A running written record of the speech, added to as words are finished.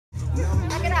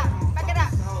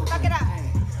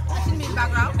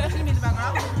background? She in the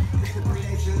background?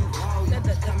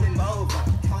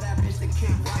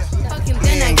 Fucking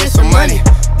then I get some money.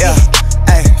 Yeah.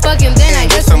 Hey. Fucking then I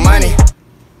get some money.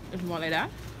 It's more like that?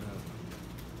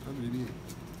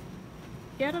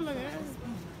 Yeah, don't look at it.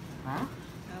 Huh?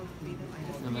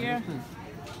 Yeah.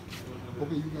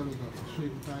 Okay, you got a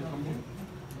straight tie come on.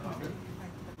 Okay.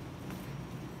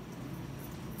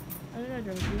 I think I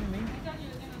drove you to me.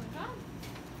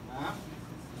 Huh?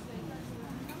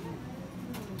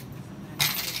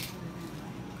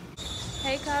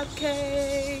 Hey,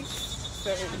 cupcakes.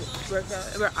 So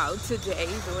we're out today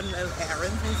doing little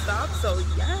errands and stuff. So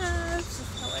yes,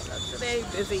 that's how I look today.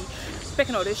 Busy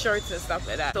picking out the shirts and stuff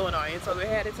like that. So annoying. So we're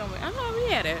headed somewhere. I know we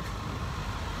headed.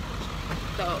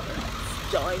 So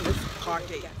let's join this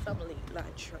party. Yes, I'm late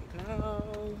lunch right now.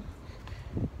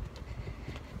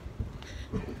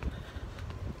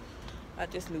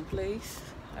 At this new place.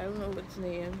 I don't know what its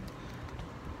name.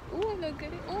 Ooh, I look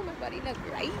good. Oh, my body look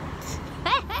right.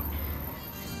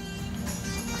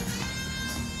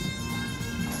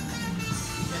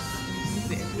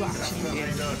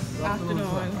 Afternoon.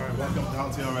 All right, welcome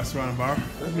down to our restaurant and bar.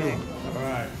 Okay. All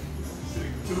right.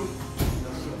 2.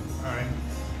 All right.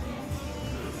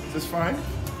 Is this fine?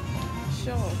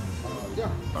 Sure.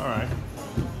 Yeah. All right.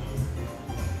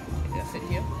 Just sit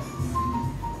here.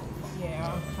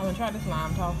 Yeah, I'm gonna try this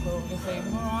lamb taco. It's a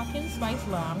Moroccan spice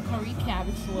lamb, curry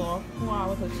cabbage slaw, 4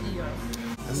 hours of cheese.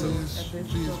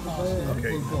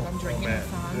 Okay. I'm drinking Man,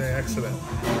 they're excellent.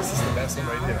 This is the best one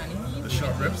right here. The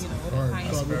short ribs.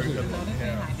 It's very good.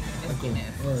 Yeah.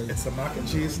 It's the mac and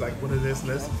cheese, like what it is,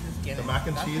 Liz. The mac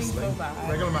and cheese, like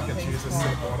regular mac and cheese is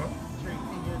salt water.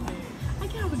 I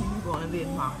can't believe you're going to be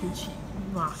mac and cheese.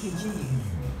 Mac and cheese.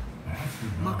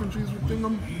 Mac and cheese with thing, the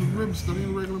ribs, the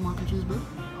regular mac and cheese, babe?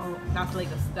 Oh, that's like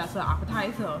that's an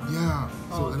appetizer. Yeah.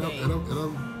 So okay. it'll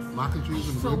mac and cheese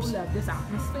and so ribs. So love this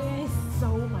atmosphere. It's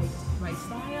so my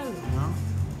style. Yeah.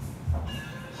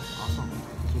 Awesome.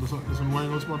 So this one wine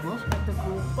goes spot for us? Like the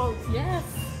group folks, yes.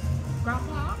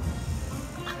 Grandpa.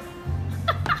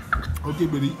 Okay,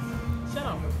 Biddy. Shut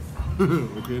up.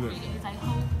 Okay then. I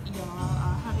hope y'all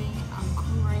are having a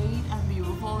great and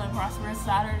beautiful and prosperous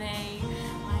Saturday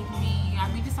like me.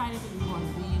 We decided that we want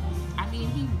to be. I mean,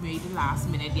 he made the last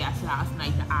minute, last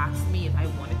night to ask me if I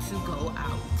wanted to go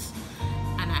out.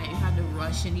 And I had to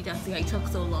rush, and he just said I took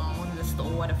so long in the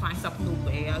store to find something to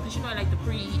wear. Because you know, like the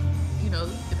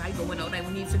if I go out, I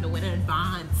need to know in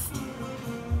advance.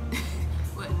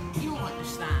 But you don't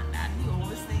understand that. He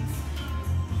always thinks,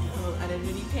 and then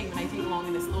when he came and I take long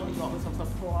in the store, he always has a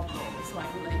problem. So I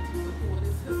would like to report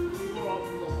this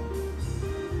problem.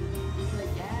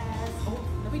 Like, yes. Oh,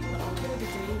 let me do an outfit of the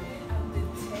day.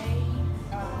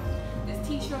 This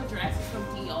t-shirt dress is from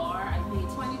DR. I paid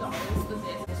 $20 for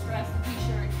this dress,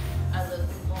 t-shirt, a little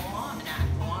bit more, and I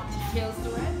want details to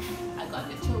it. I got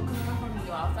this choker from New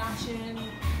York Fashion,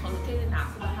 located in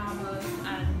Nassau, Bahamas,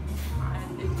 and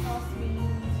it cost me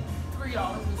 $3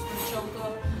 just for the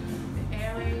choker. The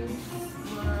earrings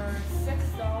were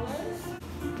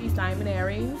 $6. These diamond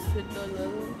earrings with the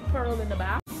little pearl in the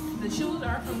back. The shoes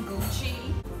are from Gucci.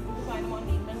 You can find them on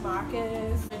Neiman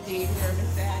Marcus. The day here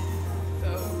is that. So,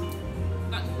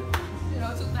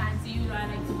 too fancy. I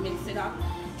like to mix it up.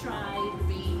 Try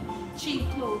the cheap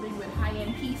clothing with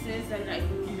high-end pieces. I like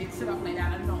to mix it up like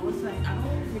that. I don't know. It's like I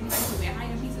don't really like to wear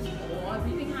high-end pieces or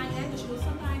everything high-end.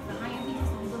 Sometimes the high-end pieces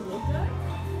don't even look good.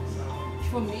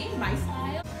 For me, my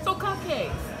style. So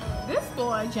cupcakes. This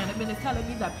boy gentleman is telling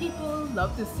me that people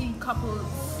love to see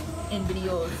couples in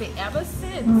videos. Say ever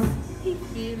since he's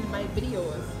been in my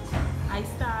videos, I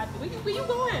start. Where you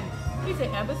going? He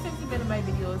said ever since he's been in my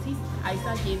videos, I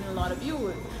start getting a lot of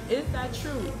views. Is that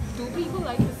true? Do people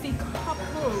like to see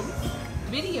couples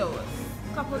videos,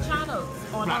 couple channels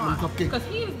or not? Because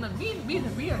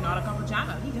we are not a couple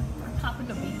channel. He just happened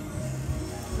to be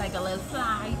like a little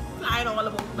slide all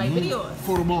about my videos.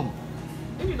 Photo bomb.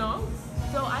 You know.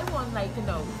 So I want like to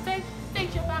know.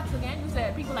 State your facts again. You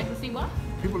said people like to see what?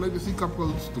 People like to see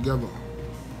couples together.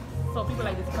 So people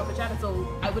like to see couple channels. So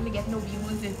I wouldn't get no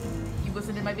views if you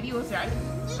wasn't in my videos, right?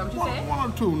 Is that what you said? One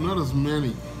or two, not as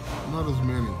many. Not as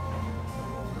many.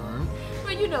 Alright.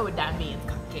 Well, you know what that means,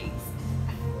 cupcakes.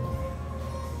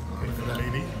 Okay, for the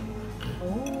lady. Oh.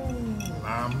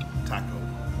 Lamb taco.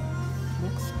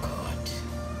 Looks good.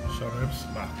 Short ribs,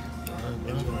 mac.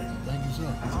 Enjoy. Thank you,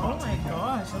 sir. Oh my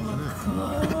gosh, it looks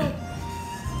good.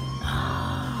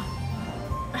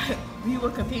 We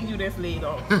will continue this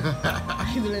later.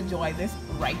 I will enjoy this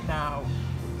right now.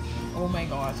 Oh my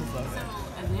gosh, it's so good.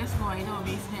 And this boy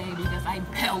always say because I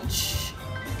belch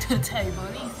the table,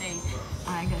 he say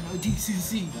I ain't got no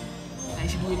decency. I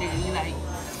should really like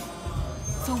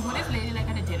So what is ladylike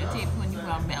at a dinner table when you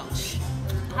belch?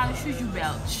 How should you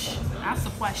belch? That's the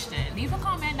question. Leave a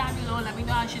comment down below. Let me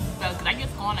know how I should belch. Cause I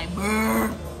just going like, brr.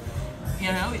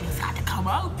 You know, it just had to come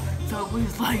out. So it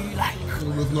was like. It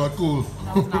was not cool.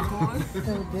 That was not cool.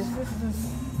 So this is this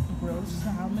grilled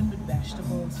salmon with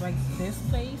vegetables. Like this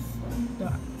place,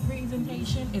 the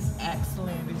presentation is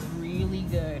excellent. It's really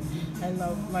good. I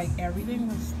love like everything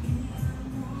was.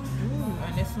 Ooh,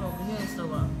 and this one over here is so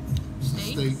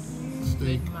steak.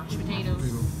 Steak, mashed potatoes.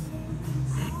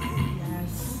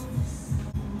 Yes.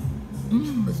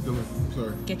 Let's do it. I'm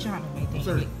sorry. Get your hand on my thing.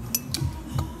 Sorry.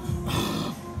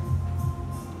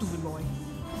 Stupid boy. I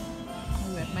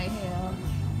wet my hair.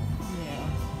 Yeah.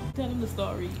 Tell him the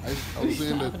story. I was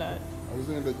saying that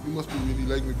you must be really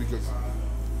like me because,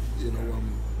 you know, I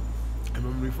remember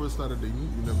when we first started dating,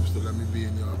 you never used to let me be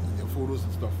in your photos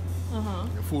and stuff.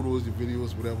 Your photos, your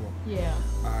videos, whatever. Yeah.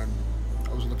 And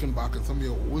I was looking back at some of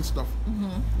your old stuff. You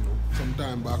know, some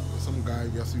time back, some guy I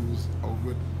guess you was out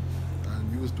with,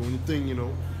 and you was doing your thing, you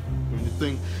know,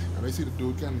 and I see the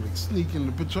dude kind of like sneak in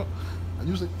the picture, and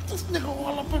you was like, this nigga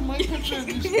all up in my picture, and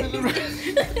you spin around.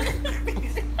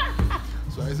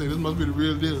 So I say, this must be the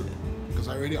real deal, because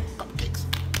I already have cupcakes,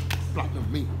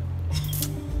 platinum me.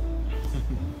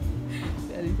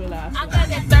 I got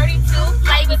that 32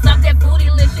 flavors of that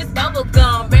bootylicious bubble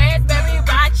gum, raspberry,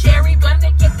 raw cherry,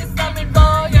 blended, get this something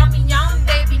more yummy, yum,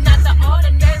 baby, not the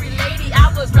ordinary lady.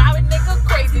 I was driving nigga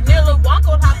crazy, Nilla walk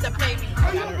on how to play me.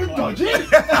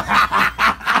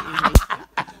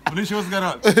 Maneisha, what's going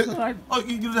on? Oh,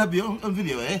 you don't have your own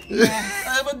video, eh? Yeah. I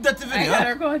have a dirty video. I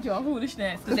gotta record your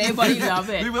foolishness because everybody love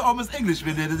it. We were almost English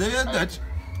with it. They are Dutch.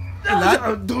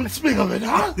 Don't speak of it,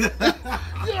 huh? You're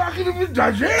not gonna be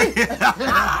Dutch, eh?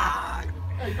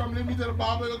 Hey, come let me to the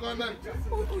barber.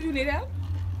 Who you need help?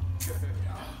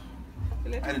 I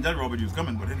didn't tell Robert you was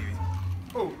coming, but anyway.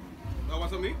 Oh, that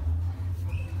was me?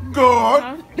 go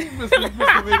on. Mr.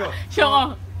 Vega.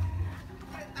 Sure.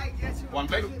 One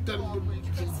plate?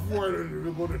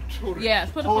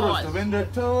 Yes, put a Toters, pause. when the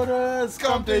Toters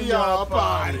come to your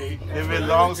party, in a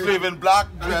long sleeve and black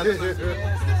dress.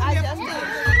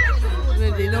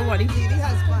 Nobody.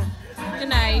 Good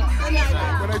night.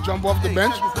 When I jump off the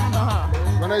bench,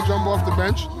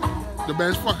 the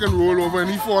bench fucking roll over and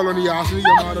he fall on the ass and he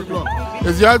get mad at the club.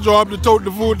 It's your job to tote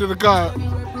the food to the car.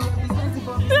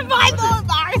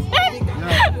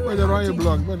 Yeah, put that on your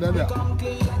block. Put that there.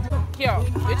 Here,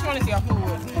 which one is your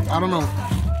food? I don't know.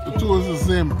 The two is the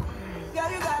same.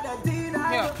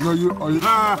 Here. No, you. Are you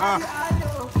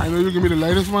I know you give me the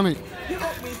lightest money. I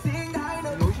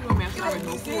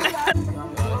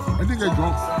think I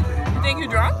drunk. You think you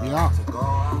drunk? Yeah.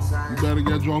 You better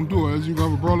get drunk too, or else you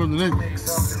have a problem tonight.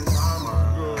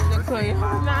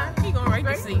 Nah, he going right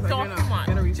to sleep. Talk too much.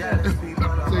 So you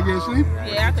get sleep?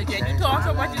 Yeah, because you talk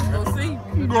so much, you just go sleep.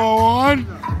 Go on.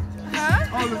 Huh?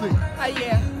 All the things.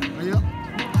 Yeah. Yeah.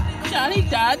 Charlie,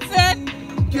 Dad said.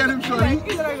 Get him, Shorty.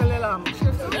 Get him,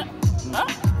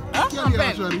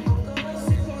 Shorty.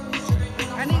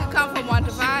 I need to come from 1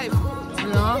 to 5.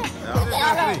 Yeah.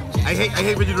 I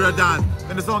hate when you do that dance.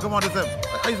 When the song come on, it's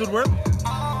how you should work?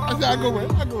 I said, I go with.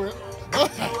 Don't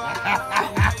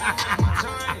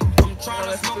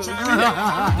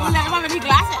let him have any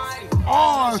glasses.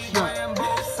 Oh, shit.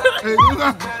 Hey,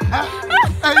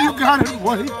 you got it,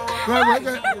 boy. Wait.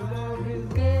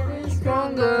 Getting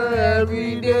stronger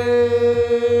every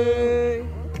day.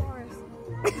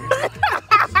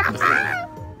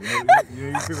 You know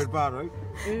your favorite part, right?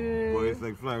 Boy, it's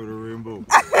like flying with a rainbow.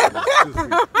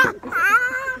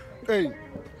 Hey.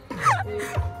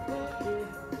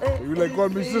 You like call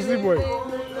me sissy boy?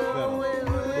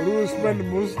 But who will spend the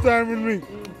most time with me?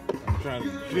 I'm trying to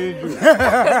change you.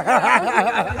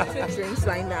 Drinks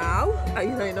right now.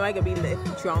 You know I can be lit,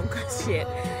 drunk, shit.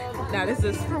 Now this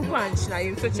is fruit punch. Now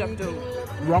you switch up to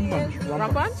Rum punch.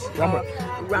 rum punch.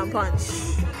 Rum punch.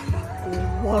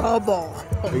 Wobble.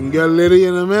 We can get litty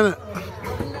in a minute.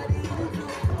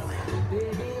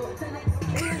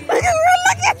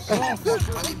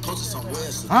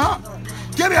 Huh?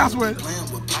 Get the ass with.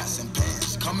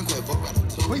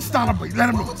 Wait, stand up, let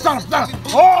him know. Stand up.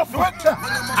 Oh, fuck.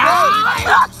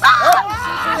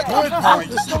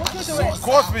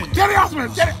 Course me. Get the ass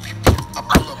with. Get it.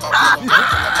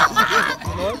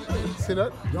 See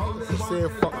that? Say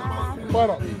fuck.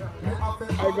 Butter.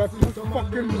 I got this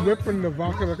fucking whip in the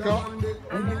back of the car.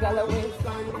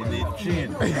 You need chin.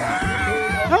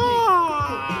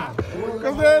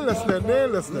 Because they ain't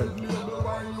listening.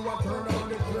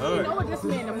 You know what this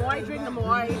means? The more I drink, the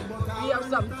more we have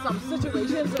some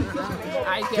situations.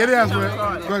 I Get the ass with.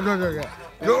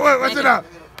 Go. Wait, what's it up?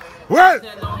 Wait!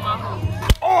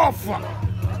 Oh, fuck.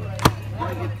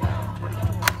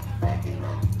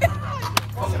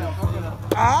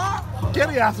 Get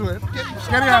the ass with it. Get the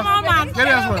Come ass. on, man. Get the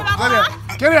ass with it.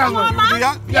 Get the ass with it.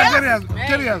 Yeah, get the ass.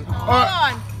 Get the ass. Hold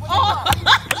on.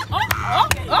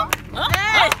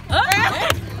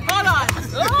 Hold on.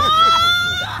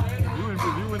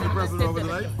 You win the person over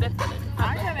tonight? I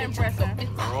can impress her.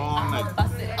 Wrong night.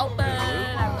 Bust it open.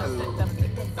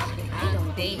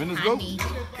 When it's go?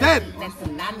 Dead!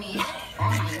 Nanny.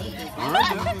 Alright,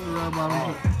 definitely right about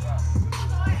him.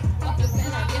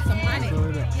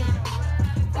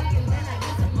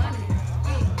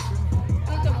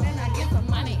 Get some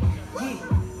money.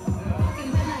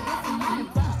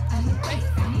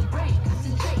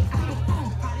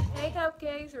 Hey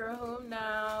cupcakes, we're home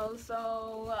now.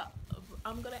 So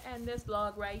I'm gonna end this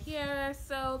vlog right here.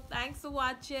 So thanks for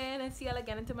watching and see y'all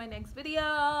again into my next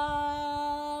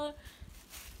video.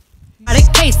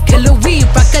 Case killer weed.